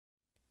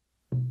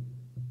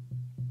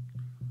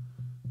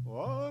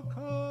My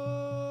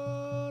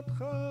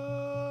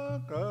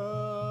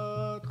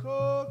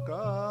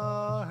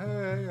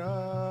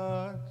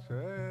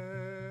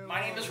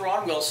name is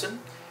Ron Wilson.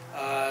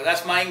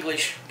 That's my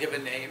English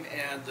given name,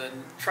 and the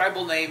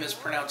tribal name is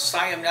pronounced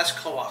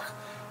Siam-Nesklawak.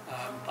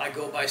 I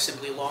go by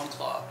simply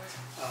Longclaw.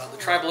 The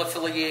tribal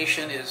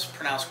affiliation is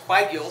pronounced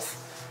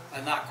Quagyulth,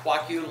 not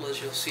Quakyul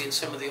as you'll see in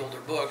some of the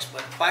older books,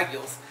 but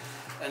Quagyulth,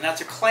 and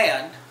that's a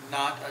clan,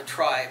 not a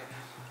tribe.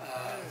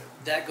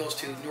 That goes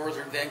to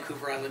northern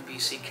Vancouver Island,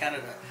 BC,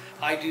 Canada.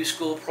 I do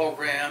school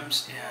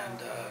programs and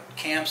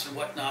camps and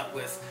whatnot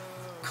with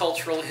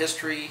cultural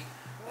history,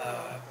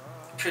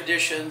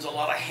 traditions, a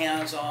lot of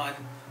hands-on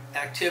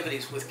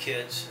activities with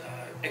kids,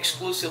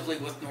 exclusively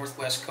with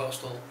Northwest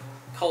Coastal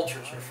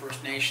cultures or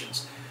First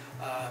Nations.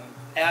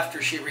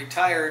 After she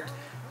retired,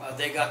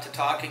 they got to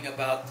talking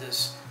about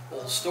this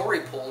old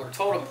story pole or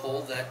totem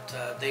pole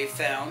that they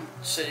found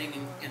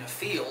sitting in a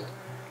field,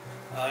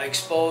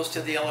 exposed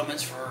to the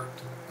elements for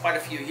quite a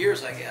few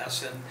years, I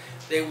guess, and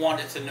they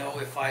wanted to know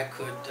if I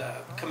could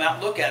come out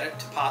and look at it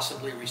to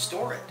possibly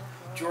restore it.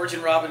 George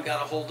and Robin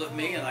got a hold of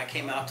me and I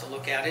came out to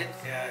look at it,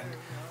 and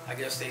I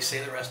guess they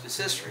say the rest is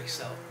history.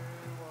 So,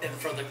 and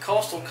for the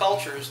coastal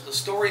cultures, the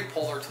story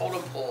pole or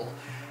totem pole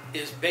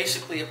is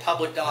basically a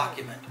public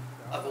document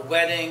of a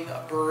wedding,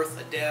 a birth,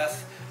 a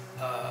death,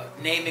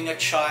 naming a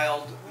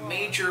child,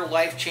 major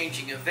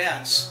life-changing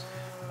events,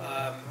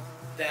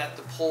 that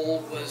the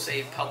pole was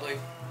a public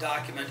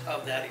document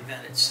of that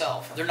event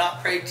itself. They're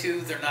not prayed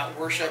to, they're not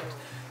worshipped,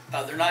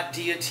 they're not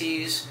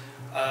deities.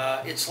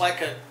 It's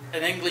like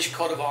an English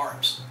coat of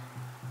arms.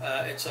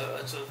 It's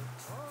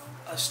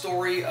a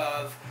story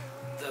of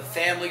the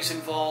families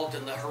involved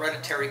in the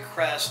hereditary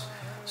crest.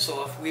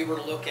 So if we were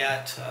to look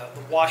at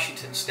the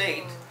Washington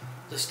state,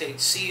 the state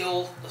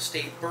seal, the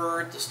state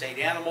bird, the state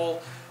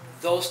animal,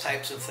 those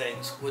types of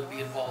things would be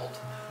involved.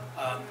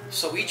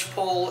 So each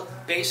pole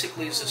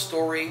basically is a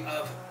story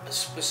of a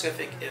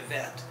specific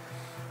event.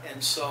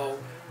 And so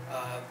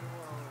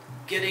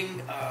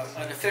getting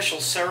an official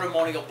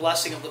ceremonial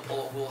blessing of the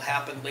pole will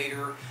happen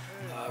later,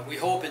 we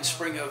hope in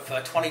spring of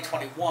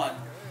 2021,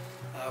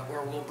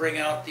 where we'll bring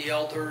out the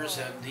elders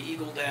and the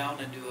eagle down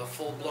and do a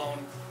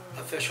full-blown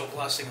official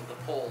blessing of the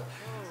pole.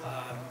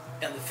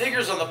 And the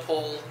figures on the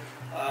pole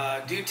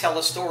do tell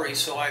a story,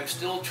 so I'm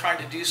still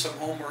trying to do some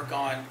homework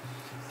on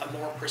a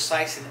more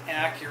precise and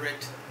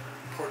accurate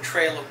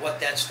portrayal of what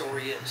that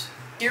story is.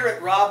 Here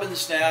at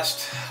Robin's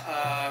Nest,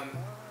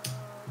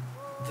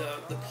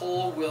 the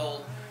pole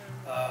will,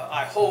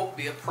 I hope,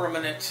 be a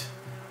permanent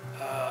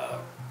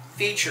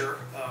feature,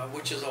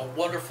 which is a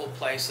wonderful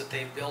place that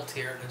they've built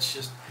here. It's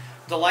just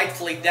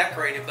delightfully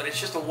decorated, but it's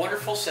just a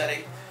wonderful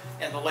setting,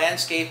 and the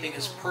landscaping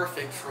is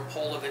perfect for a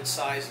pole of its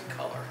size and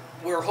color.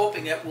 We're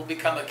hoping it will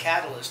become a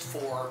catalyst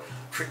for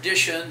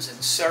traditions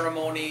and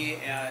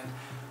ceremony, and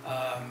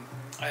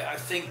I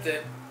think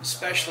that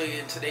especially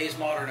in today's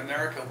modern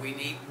America, we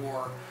need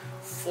more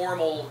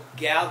formal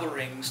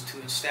gatherings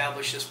to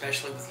establish,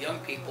 especially with young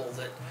people,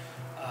 that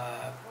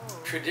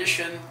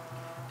tradition,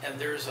 and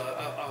there's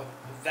a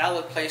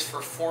valid place for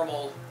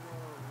formal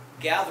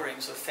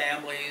gatherings of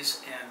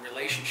families and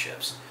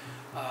relationships.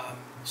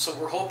 So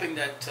we're hoping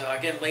that,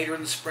 again, later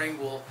in the spring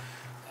we'll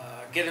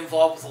get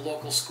involved with a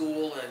local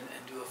school and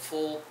do a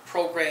full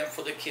program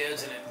for the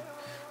kids and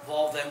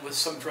involve them with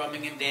some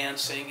drumming and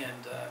dancing,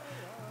 and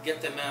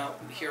get them out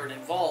here and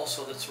involved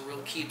so that it's a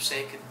real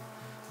keepsake and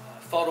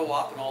photo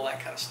op and all that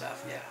kind of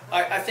stuff. Yeah,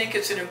 I think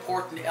it's an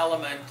important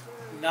element,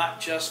 not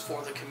just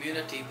for the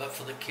community, but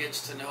for the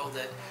kids to know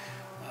that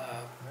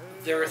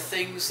there are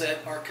things that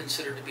are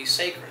considered to be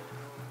sacred.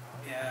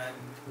 And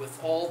with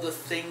all the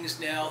things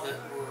now that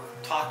we're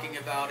talking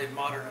about in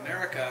modern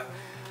America,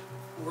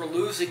 we're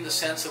losing the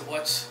sense of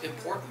what's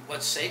important,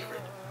 what's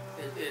sacred.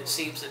 It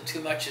seems that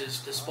too much is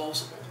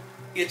disposable.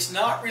 It's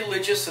not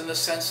religious in the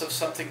sense of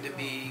something to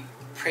be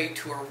prayed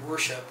to or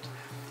worshipped,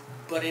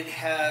 but it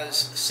has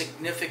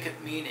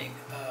significant meaning,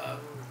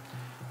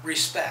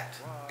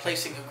 respect,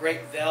 placing a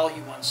great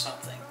value on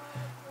something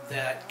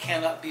that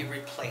cannot be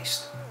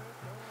replaced.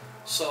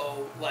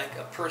 So like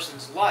a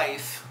person's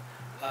life,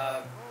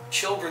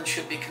 children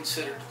should be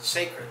considered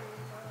sacred.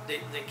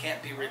 They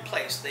can't be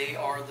replaced. They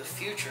are the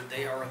future.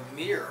 They are a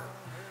mirror.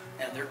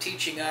 And they're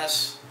teaching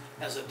us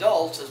as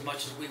adults as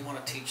much as we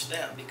want to teach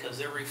them, because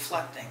they're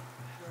reflecting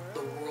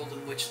the world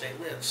in which they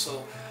live.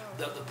 So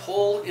the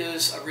pole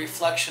is a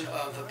reflection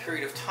of a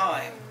period of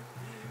time,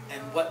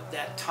 and what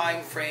that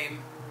time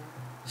frame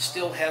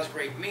still has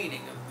great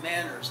meaning of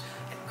manners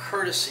and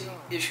courtesy,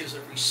 issues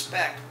of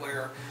respect,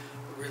 where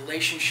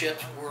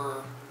relationships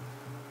were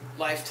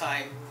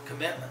lifetime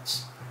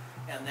commitments,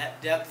 and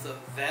that depth of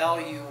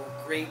value or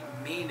great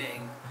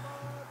meaning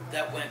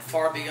that went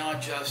far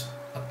beyond just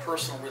a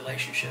personal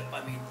relationship.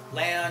 I mean,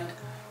 land,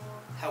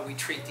 how we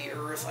treat the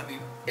earth, I mean,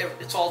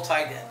 it's all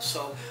tied in.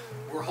 So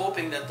we're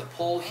hoping that the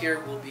pole here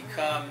will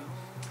become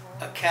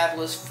a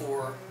catalyst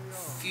for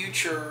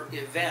future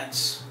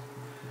events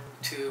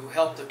to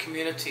help the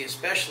community,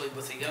 especially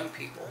with the young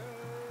people,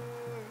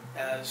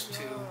 as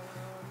to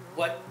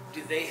what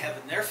do they have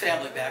in their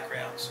family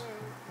backgrounds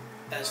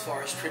as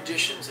far as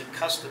traditions and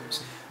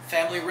customs,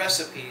 family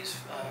recipes,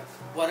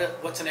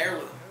 what's an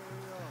heirloom.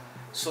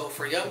 So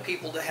for young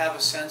people to have a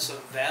sense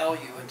of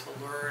value and to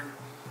learn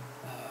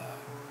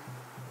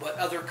what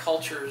other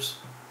cultures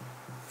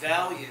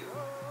value,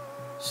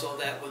 so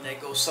that when they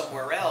go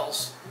somewhere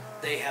else,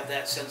 they have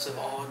that sense of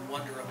awe and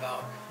wonder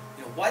about,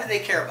 why do they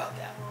care about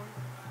that?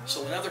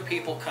 So when other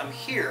people come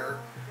here,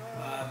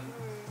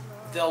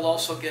 they'll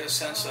also get a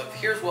sense of,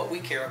 here's what we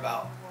care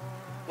about.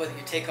 Whether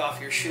you take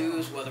off your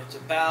shoes, whether it's a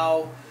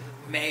bow,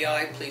 may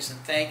I, please and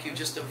thank you,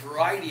 just a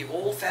variety of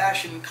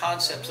old-fashioned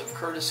concepts of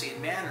courtesy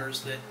and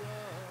manners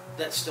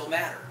that still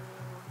matter.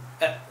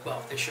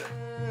 Well, they should.